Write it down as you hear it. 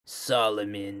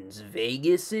Solomon's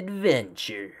Vegas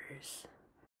Adventures.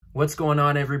 What's going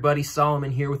on, everybody?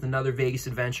 Solomon here with another Vegas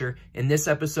adventure. In this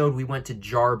episode, we went to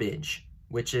Jarbidge,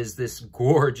 which is this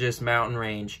gorgeous mountain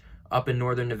range up in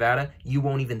northern Nevada. You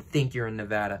won't even think you're in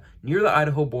Nevada. Near the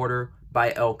Idaho border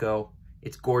by Elko.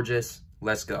 It's gorgeous.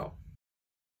 Let's go.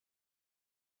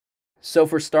 So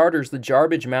for starters, the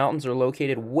Jarbidge Mountains are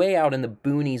located way out in the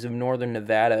boonies of northern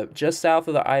Nevada, just south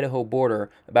of the Idaho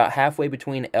border, about halfway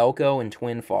between Elko and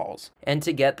Twin Falls. And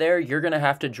to get there, you're going to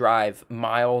have to drive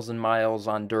miles and miles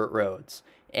on dirt roads.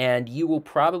 And you will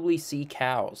probably see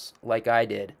cows, like I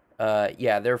did.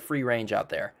 Yeah, they're free range out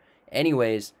there.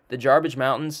 Anyways, the Jarbidge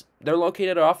Mountains, they're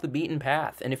located off the beaten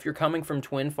path. And if you're coming from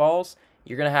Twin Falls,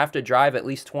 you're going to have to drive at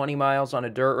least 20 miles on a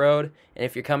dirt road, and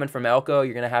if you're coming from Elko,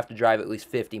 you're going to have to drive at least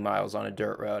 50 miles on a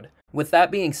dirt road. With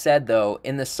that being said, though,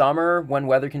 in the summer, when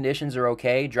weather conditions are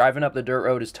okay, driving up the dirt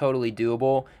road is totally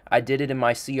doable. I did it in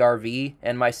my CRV,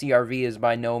 and my CRV is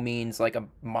by no means like a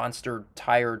monster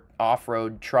tire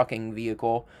off-road trucking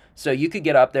vehicle, so you could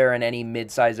get up there in any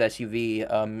mid-size SUV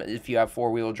if you have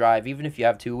four-wheel drive, even if you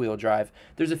have two-wheel drive.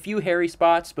 There's a few hairy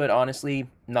spots, but honestly,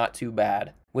 not too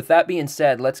bad. With that being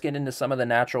said, let's get into some of the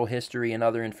natural history and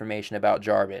other information about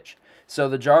Jarbidge. So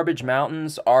the Jarbidge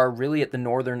Mountains are really at the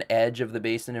northern edge of the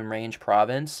Basin and Range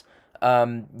province.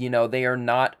 You know, they are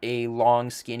not a long,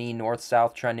 skinny,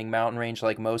 north-south trending mountain range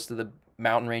like most of the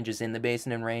mountain ranges in the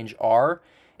Basin and Range are.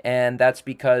 And that's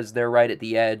because they're right at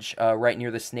the edge, right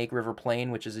near the Snake River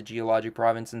Plain, which is a geologic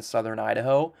province in southern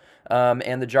Idaho.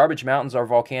 And the Jarbidge Mountains are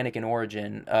volcanic in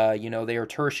origin. You know, they are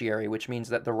tertiary, which means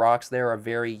that the rocks there are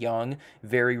very young,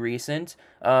 very recent.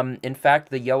 In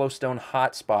fact, the Yellowstone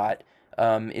hotspot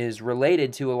is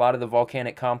related to a lot of the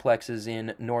volcanic complexes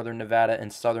in northern Nevada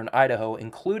and southern Idaho,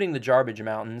 including the Jarbidge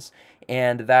Mountains.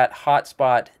 And that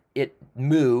hotspot, it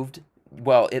moved.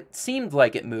 Well, it seemed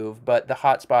like it moved, but the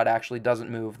hotspot actually doesn't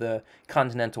move. The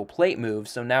continental plate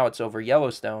moves, so now it's over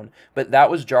Yellowstone. But that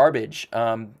was Jarbidge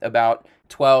about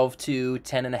 12 to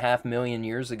 10.5 million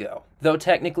years ago. Though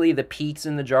technically the peaks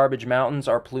in the Jarbidge Mountains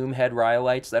are plumehead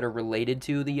rhyolites that are related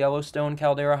to the Yellowstone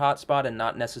caldera hotspot and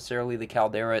not necessarily the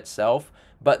caldera itself,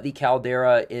 but the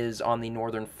caldera is on the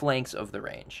northern flanks of the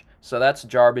range. So that's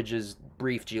Jarbidge's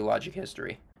brief geologic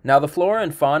history. Now, the flora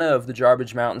and fauna of the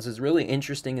Jarbidge Mountains is really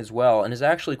interesting as well, and is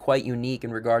actually quite unique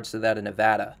in regards to that of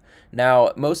Nevada.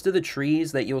 Now, most of the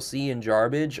trees that you'll see in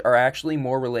Jarbidge are actually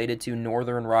more related to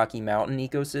northern Rocky Mountain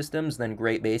ecosystems than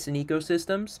Great Basin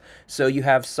ecosystems. So you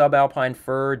have Subalpine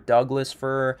Fir, Douglas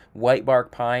Fir, Whitebark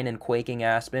Pine, and Quaking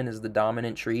Aspen as the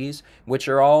dominant trees, which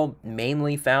are all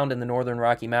mainly found in the northern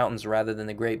Rocky Mountains rather than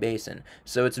the Great Basin.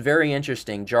 So it's very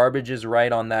interesting. Jarbidge is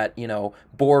right on that, you know,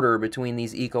 border between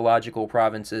these ecological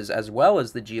provinces as well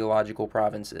as the geological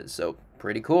provinces. So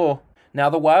pretty cool. Now,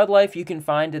 the wildlife you can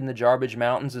find in the Jarbidge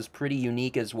Mountains is pretty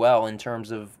unique as well in terms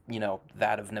of, you know,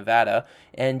 that of Nevada.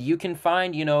 And you can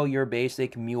find, you know, your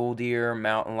basic mule deer,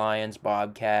 mountain lions,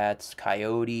 bobcats,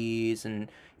 coyotes, and,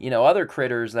 you know, other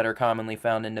critters that are commonly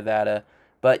found in Nevada.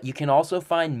 But you can also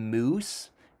find moose,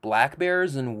 black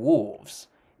bears, and wolves.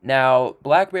 Now,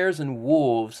 black bears and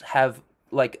wolves have,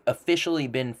 like, officially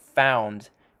been found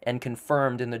and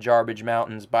confirmed in the Jarbidge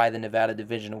Mountains by the Nevada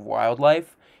Division of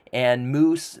Wildlife. And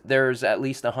moose, there's at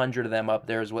least 100 of them up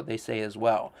there is what they say as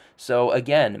well. So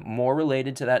again, more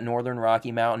related to that northern Rocky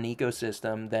Mountain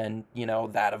ecosystem than, you know,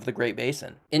 that of the Great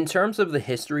Basin. In terms of the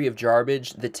history of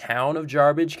Jarbidge, the town of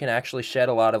Jarbidge can actually shed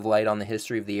a lot of light on the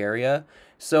history of the area.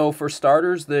 So for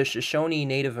starters, the Shoshone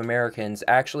Native Americans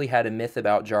actually had a myth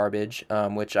about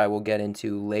Jarbidge, which I will get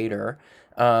into later.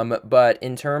 But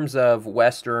in terms of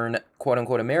Western,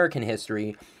 quote-unquote, American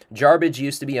history, Jarbidge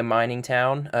used to be a mining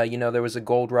town. You know, there was a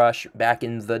gold rush back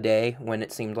in the day when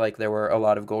it seemed like there were a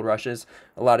lot of gold rushes.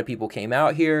 A lot of people came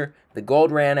out here, the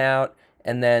gold ran out,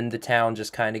 and then the town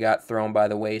just kind of got thrown by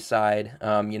the wayside.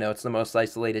 You know, it's the most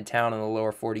isolated town in the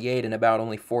lower 48, and about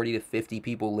only 40 to 50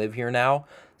 people live here now.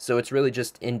 So it's really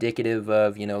just indicative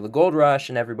of, you know, the gold rush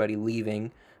and everybody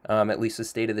leaving. At least the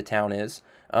state of the town is.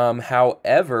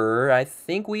 However, I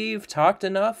think we've talked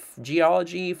enough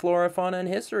geology, flora, fauna, and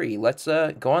history. Let's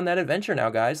go on that adventure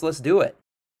now, guys. Let's do it.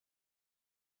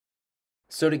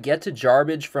 So to get to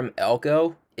Jarbidge from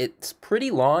Elko, it's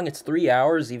pretty long. It's 3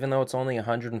 hours, even though it's only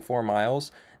 104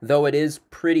 miles. Though it is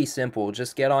pretty simple.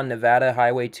 Just get on Nevada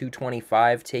Highway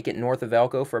 225, take it north of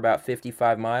Elko for about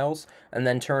 55 miles, and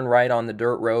then turn right on the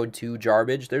dirt road to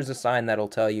Jarbidge. There's a sign that'll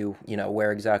tell you, you know,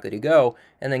 where exactly to go,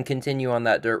 and then continue on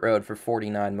that dirt road for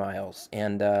 49 miles,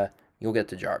 and you'll get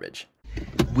to Jarbidge.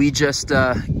 We just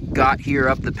got here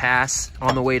up the pass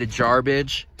on the way to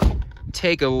Jarbidge.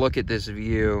 Take a look at this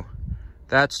view.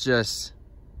 That's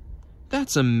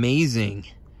amazing.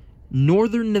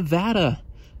 Northern Nevada,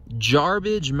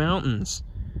 Jarbidge Mountains.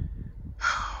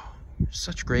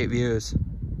 Such great views.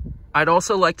 I'd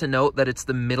also like to note that it's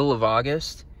the middle of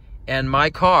August and my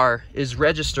car is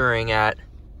registering at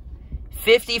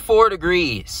 54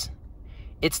 degrees.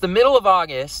 It's the middle of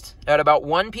August at about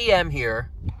 1 p.m. here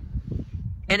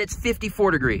and it's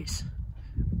 54 degrees.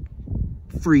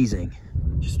 Freezing.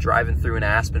 Just driving through an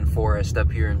aspen forest up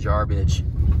here in Jarbidge.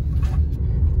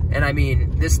 And I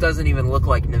mean, this doesn't even look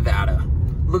like Nevada.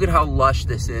 Look at how lush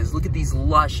this is. Look at these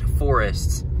lush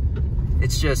forests.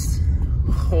 It's just,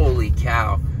 holy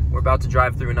cow. We're about to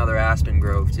drive through another aspen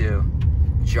grove too.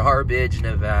 Jarbidge,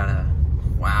 Nevada.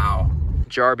 Wow.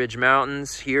 Jarbidge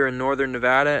Mountains here in northern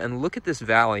Nevada. And look at this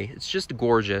valley. It's just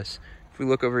gorgeous. If we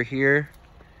look over here,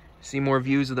 see more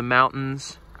views of the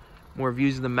mountains. More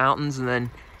views of the mountains. And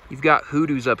then you've got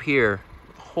hoodoos up here.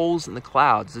 Holes in the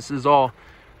clouds. This is all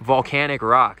volcanic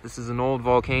rock. This is an old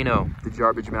volcano. The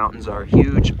Jarbidge Mountains are a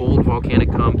huge old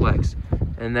volcanic complex.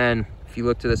 And then if you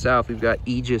look to the south, we've got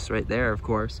Aegis right there, of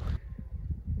course.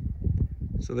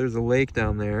 So there's a lake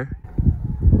down there.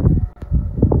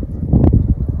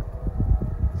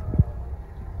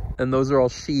 And those are all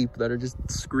sheep that are just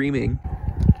screaming.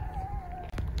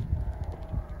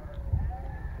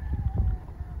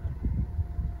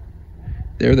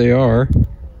 There they are.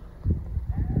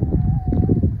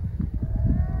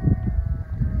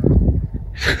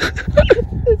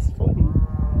 It's funny.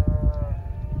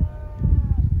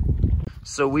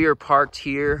 So we are parked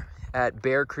here at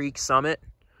Bear Creek Summit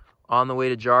on the way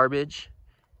to Jarbidge.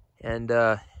 And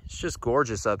it's just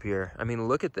gorgeous up here. I mean,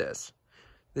 look at this.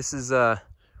 This is a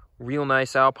real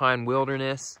nice alpine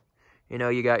wilderness. You know,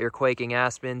 you got your Quaking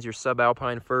Aspens, your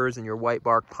Subalpine Firs, and your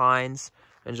Whitebark Pines.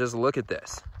 And just look at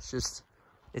this.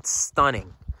 It's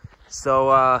stunning.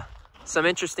 So some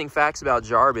interesting facts about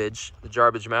Jarbidge, the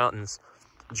Jarbidge Mountains.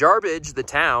 Jarbidge, the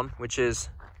town, which is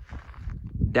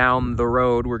down the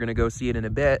road, we're going to go see it in a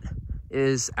bit,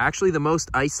 is actually the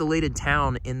most isolated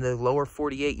town in the lower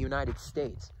 48 United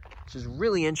States, which is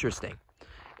really interesting.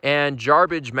 And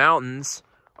Jarbidge Mountains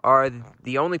are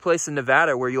the only place in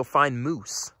Nevada where you'll find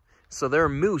moose. So there are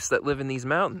moose that live in these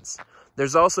mountains.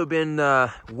 There's also been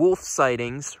wolf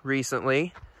sightings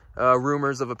recently,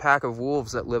 rumors of a pack of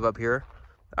wolves that live up here.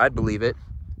 I'd believe it.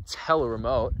 It's hella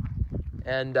remote.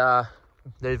 And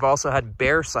they've also had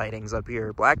bear sightings up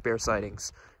here, black bear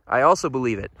sightings. I also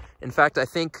believe it. In fact, I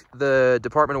think the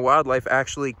Department of Wildlife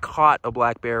actually caught a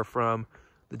black bear from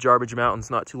the Jarbidge Mountains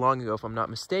not too long ago, if I'm not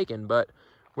mistaken. But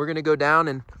we're going to go down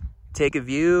and take a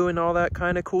view and all that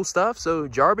kind of cool stuff. So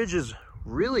Jarbidge is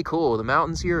really cool. The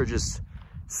mountains here are just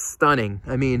stunning.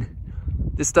 I mean,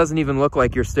 this doesn't even look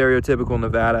like your stereotypical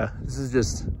Nevada. This is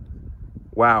just,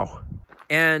 wow.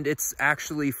 And it's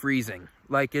actually freezing.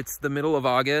 Like, it's the middle of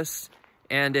August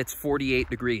and it's 48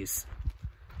 degrees.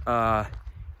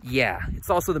 Yeah,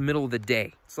 it's also the middle of the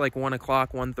day. It's like 1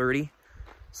 o'clock, 1:30.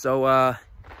 So,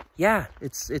 yeah,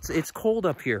 it's cold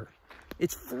up here.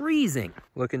 It's freezing.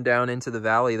 Looking down into the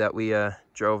valley that we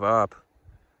drove up,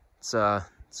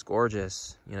 it's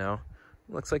gorgeous, you know.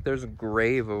 Looks like there's a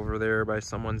grave over there by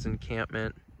someone's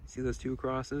encampment. See those two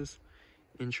crosses?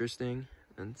 Interesting.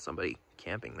 And somebody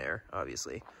camping there,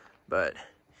 obviously. But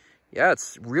yeah,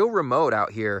 it's real remote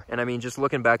out here. And I mean, just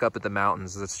looking back up at the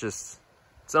mountains, it's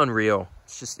unreal.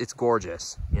 It's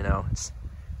gorgeous, you know. It's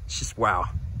just wow.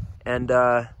 And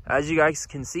as you guys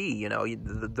can see, you know,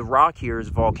 the rock here is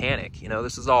volcanic. You know,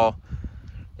 this is all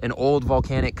an old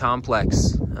volcanic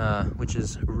complex, which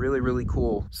is really, really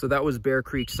cool. So that was Bear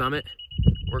Creek Summit.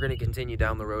 We're going to continue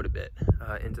down the road a bit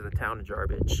into the town of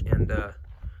Jarbidge and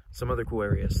some other cool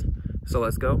areas. So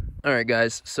let's go. All right,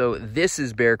 guys. So this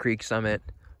is Bear Creek Summit.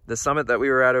 The summit that we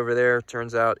were at over there,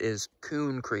 turns out, is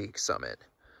Coon Creek Summit.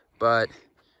 But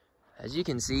as you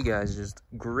can see, guys, just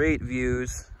great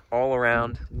views all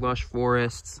around. Lush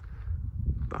forests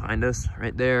behind us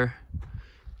right there,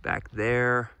 back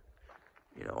there,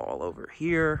 you know, all over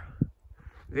here.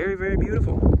 Very, very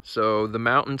beautiful. So the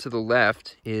mountain to the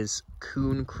left is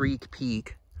Coon Creek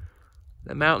Peak.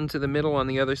 The mountain to the middle on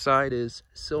the other side is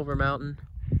Silver Mountain.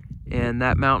 And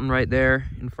that mountain right there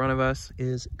in front of us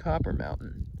is Copper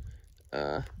Mountain.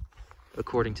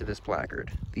 According to this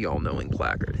placard, the all-knowing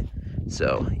placard.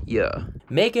 So, yeah.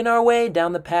 Making our way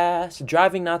down the pass,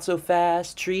 driving not so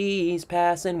fast, trees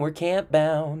passing, we're camp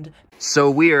bound.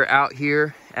 So we are out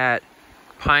here at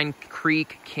Pine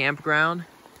Creek Campground,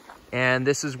 and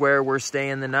this is where we're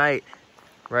staying the night,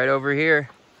 right over here.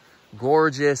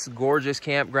 Gorgeous, gorgeous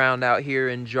campground out here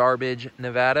in Jarbidge,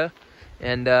 Nevada,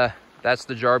 and that's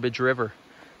the Jarbidge River.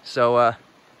 So,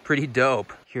 pretty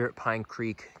dope. Here at Pine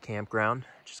Creek Campground,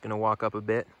 just gonna walk up a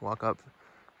bit, walk up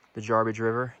the Jarbidge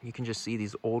River. You can just see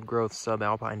these old growth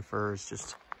subalpine firs,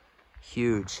 just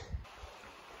huge.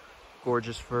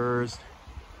 Gorgeous firs.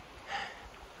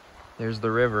 There's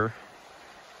the river.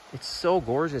 It's so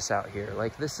gorgeous out here.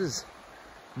 Like, this is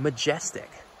majestic.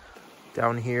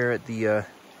 Down here at the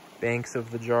banks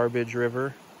of the Jarbidge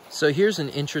River. So here's an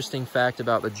interesting fact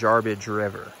about the Jarbidge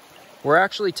River. We're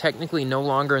actually technically no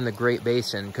longer in the Great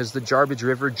Basin because the Jarbidge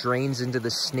River drains into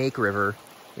the Snake River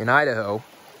in Idaho,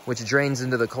 which drains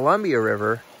into the Columbia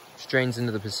River, which drains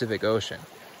into the Pacific Ocean.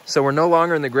 So we're no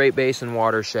longer in the Great Basin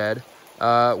watershed.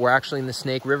 We're actually in the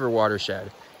Snake River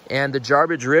watershed. And the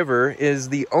Jarbidge River is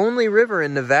the only river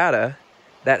in Nevada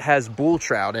that has bull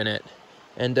trout in it.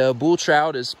 And bull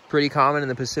trout is pretty common in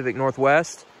the Pacific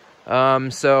Northwest.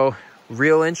 So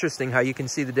real interesting how you can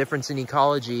see the difference in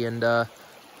ecology and,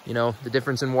 you know, the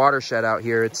difference in watershed out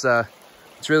here. It's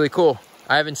really cool.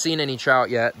 I haven't seen any trout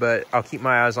yet, but I'll keep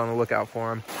my eyes on the lookout for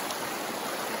them.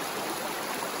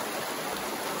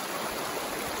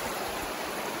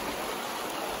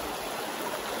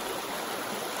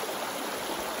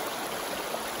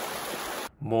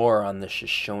 More on the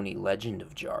Shoshone legend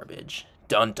of Jarbidge.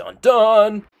 Dun dun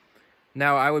dun!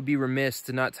 Now, I would be remiss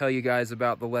to not tell you guys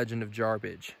about the legend of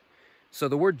Jarbidge. So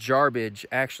the word Jarbidge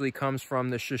actually comes from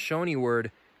the Shoshone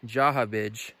word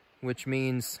Jarbidge, which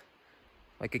means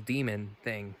like a demon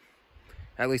thing.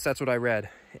 At least that's what I read.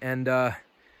 And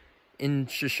in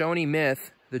Shoshone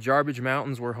myth, the Jarbidge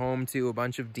Mountains were home to a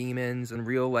bunch of demons and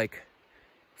real, like,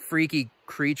 freaky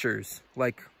creatures,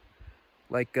 like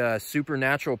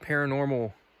supernatural,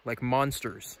 paranormal, like,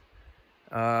 monsters.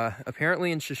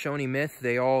 Apparently in Shoshone myth,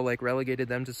 they all, like, relegated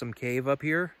them to some cave up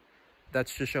here.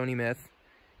 That's Shoshone myth.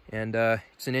 And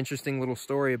it's an interesting little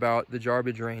story about the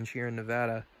Jarbidge Range here in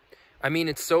Nevada. I mean,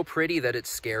 it's so pretty that it's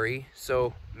scary,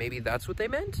 so maybe that's what they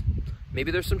meant?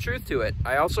 Maybe there's some truth to it.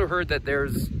 I also heard that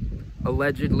there's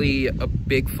allegedly a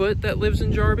Bigfoot that lives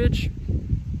in Jarbidge.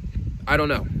 I don't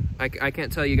know. I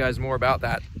can't tell you guys more about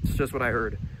that. It's just what I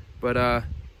heard. But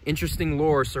interesting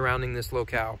lore surrounding this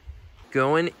locale.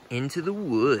 Going into the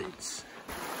woods.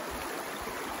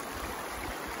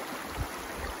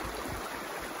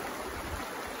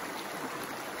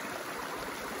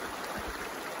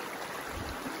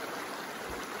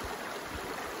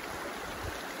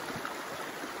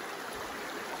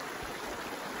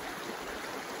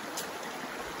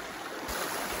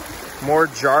 More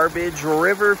Jarbidge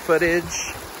River footage.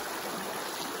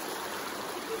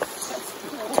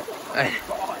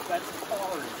 God, that's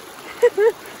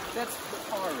horrid. That's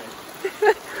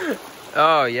horrid.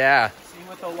 Oh, yeah. See,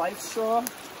 with a life straw,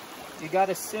 you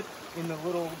gotta sip in the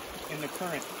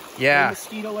current. Yeah. No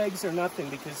mosquito eggs or nothing,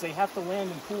 because they have to land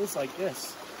in pools like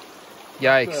this.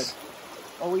 Yikes. Good.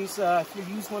 Always, if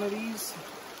you use one of these,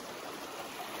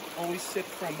 always sip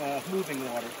from moving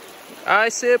water. I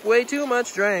sip way too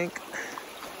much drink.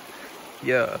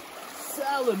 Yeah.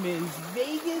 Solomon's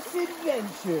Vegas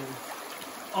Adventures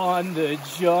on the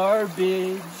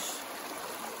Jarbidge.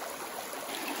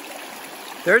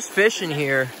 There's fish in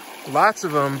here, lots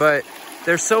of them, but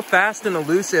they're so fast and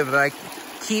elusive that I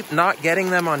keep not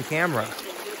getting them on camera.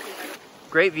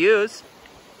 Great views.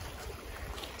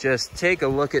 Just take a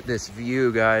look at this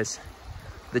view, guys.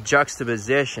 The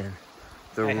juxtaposition,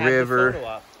 the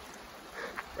river,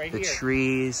 the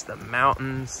trees, the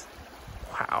mountains.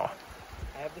 Wow.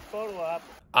 I have the photo up.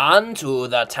 On to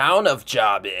the town of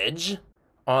Jarbidge.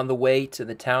 On the way to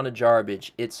the town of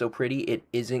Jarbidge. It's so pretty, it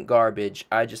isn't garbage.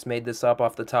 I just made this up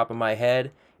off the top of my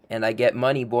head, and I get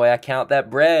money, boy. I count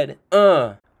that bread.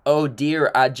 Oh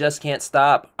dear, I just can't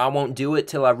stop. I won't do it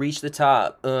till I reach the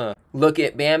top. Look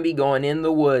at Bambi going in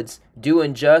the woods,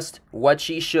 doing just what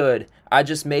she should. I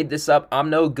just made this up, I'm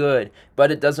no good.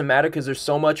 But it doesn't matter because there's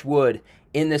so much wood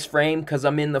in this frame because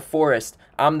I'm in the forest.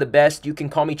 I'm the best, you can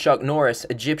call me Chuck Norris.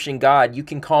 Egyptian god, you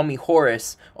can call me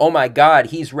Horus. Oh my god,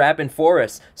 he's rapping for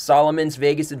us. Solomon's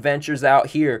Vegas Adventures out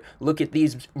here. Look at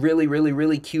these really, really,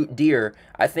 really cute deer.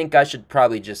 I think I should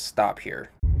probably just stop here.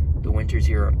 The winters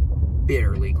here are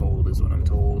bitterly cold is what I'm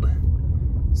told.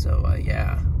 So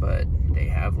yeah, but they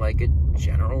have like a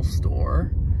general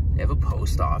store. They have a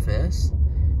post office.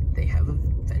 They have a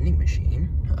vending machine.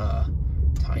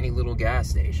 Tiny little gas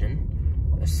station.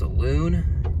 A saloon,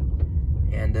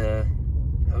 and a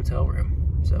hotel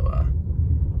room. So,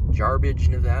 Jarbidge,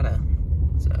 Nevada.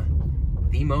 It's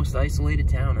the most isolated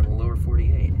town in the lower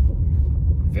 48.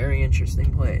 Very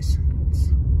interesting place. That's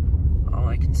all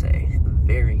I can say.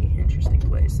 Very interesting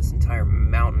place. This entire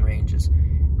mountain range is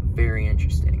very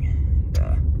interesting.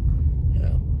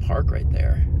 And, park right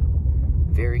there.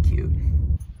 Very cute.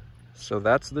 So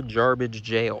that's the Jarbidge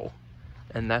Jail.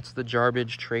 And that's the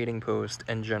Jarbidge Trading Post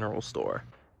and General Store.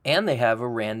 And they have a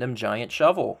random giant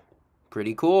shovel.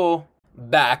 Pretty cool.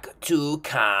 Back to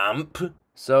camp.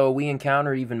 So we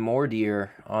encountered even more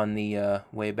deer on the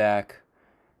way back,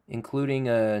 including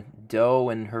a doe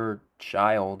and her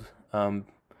child.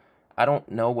 I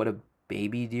don't know what a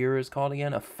baby deer is called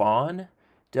again. A fawn?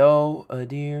 Doe, a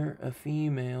deer, a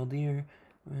female deer.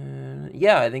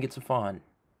 Yeah, I think it's a fawn.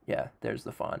 Yeah, there's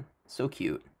the fawn. So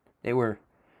cute. They were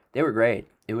great.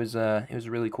 It was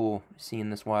really cool seeing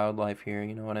this wildlife here,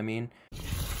 you know what I mean?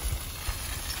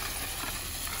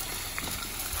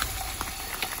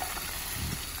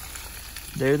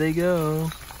 There they go.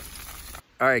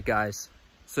 All right, guys.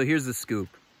 So here's the scoop.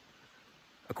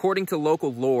 According to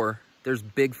local lore, there's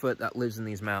Bigfoot that lives in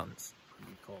these mountains.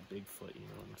 You call Bigfoot, you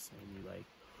know what I'm saying? You like...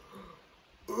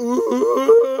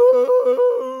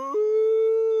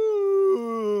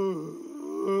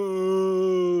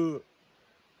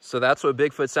 So that's what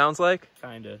Bigfoot sounds like?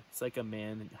 Kinda. It's like a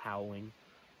man howling.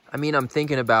 I mean, I'm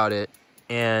thinking about it,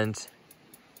 and,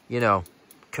 you know,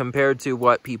 compared to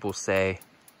what people say,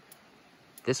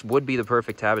 this would be the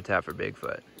perfect habitat for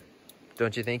Bigfoot.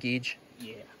 Don't you think, Eej?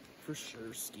 Yeah, for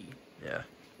sure, Ski. Yeah.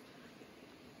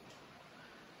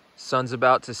 Sun's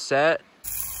about to set.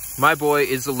 My boy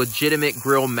is a legitimate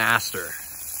grill master.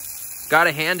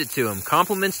 Gotta hand it to him.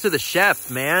 Compliments to the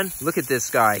chef, man. Look at this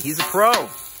guy. He's a pro.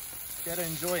 Gotta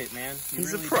enjoy it, man.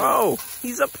 He's really a pro.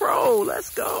 He's a pro. Let's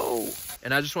go.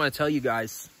 And I just want to tell you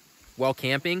guys, while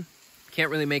camping,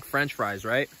 can't really make French fries,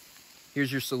 right?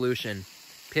 Here's your solution.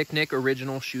 Picnic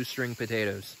original shoestring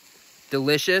potatoes.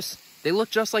 Delicious. They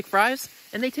look just like fries,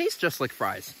 and they taste just like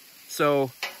fries.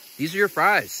 So, these are your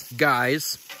fries,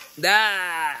 guys.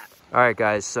 Ah! All right,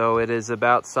 guys, so it is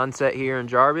about sunset here in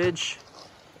Jarbidge,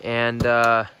 and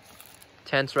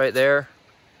tent's right there,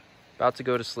 about to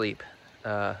go to sleep.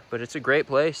 But it's a great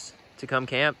place to come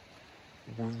camp.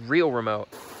 Real remote.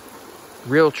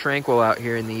 Real tranquil out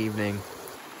here in the evening.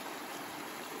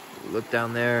 Look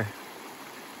down there.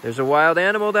 There's a wild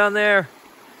animal down there.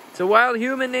 It's a wild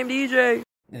human named EJ.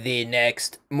 The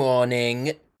next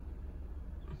morning.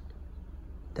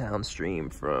 Downstream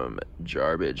from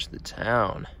Jarbidge, the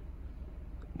town.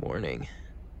 Morning.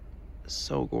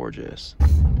 So gorgeous.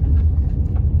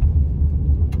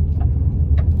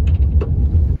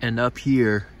 And up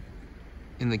here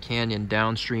in the canyon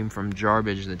downstream from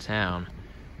Jarbidge, the town,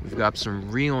 we've got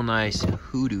some real nice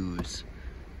hoodoos.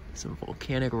 Some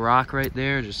volcanic rock right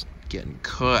there, just getting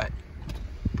cut.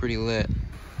 Pretty lit.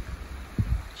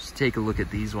 Just take a look at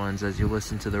these ones as you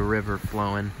listen to the river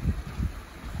flowing.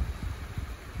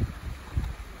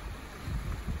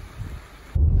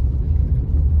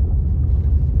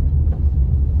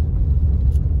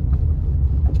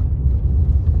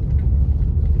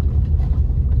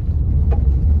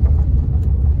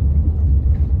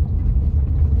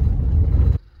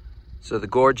 So the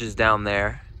gorge is down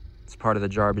there. It's part of the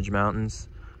Jarbidge Mountains.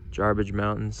 Jarbidge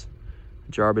Mountains.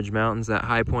 Jarbidge Mountains, that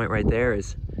high point right there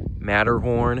is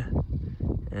Matterhorn.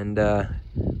 And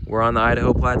we're on the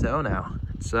Idaho Plateau now.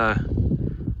 It's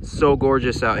so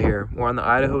gorgeous out here. We're on the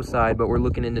Idaho side, but we're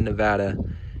looking into Nevada.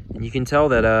 And you can tell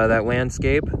that that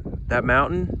landscape, that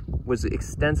mountain, was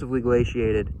extensively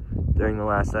glaciated during the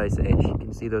last ice age. You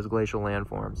can see those glacial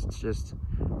landforms. It's just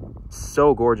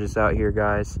so gorgeous out here,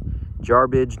 guys.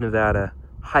 Jarbidge, Nevada.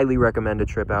 Highly recommend a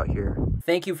trip out here.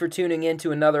 Thank you for tuning in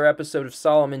to another episode of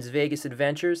Solomon's Vegas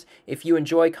Adventures. If you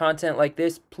enjoy content like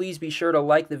this, please be sure to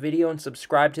like the video and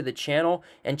subscribe to the channel,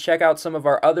 and check out some of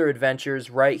our other adventures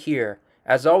right here.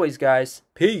 As always, guys,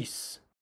 peace!